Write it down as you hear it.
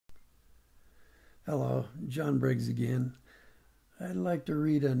Hello, John Briggs again. I'd like to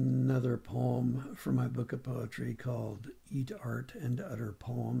read another poem from my book of poetry called Eat Art and Utter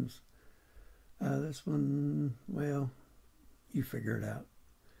Poems. This one, well, you figure it out.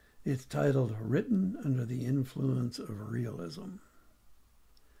 It's titled Written Under the Influence of Realism.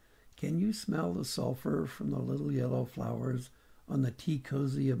 Can you smell the sulfur from the little yellow flowers on the tea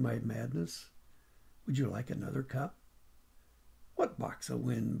cozy of my madness? Would you like another cup? What box of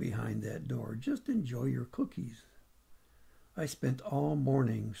wind behind that door? Just enjoy your cookies. I spent all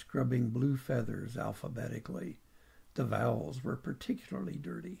morning scrubbing blue feathers alphabetically. The vowels were particularly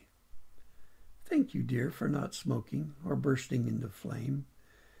dirty. Thank you, dear, for not smoking or bursting into flame.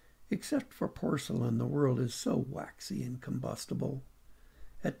 Except for porcelain, the world is so waxy and combustible.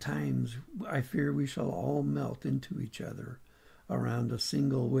 At times, I fear we shall all melt into each other around a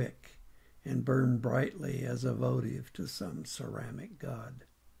single wick and burn brightly as a votive to some ceramic god.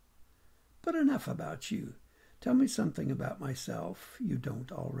 But enough about you. Tell me something about myself you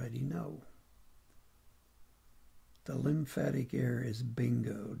don't already know. The lymphatic air is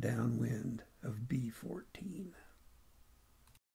bingo downwind of B14.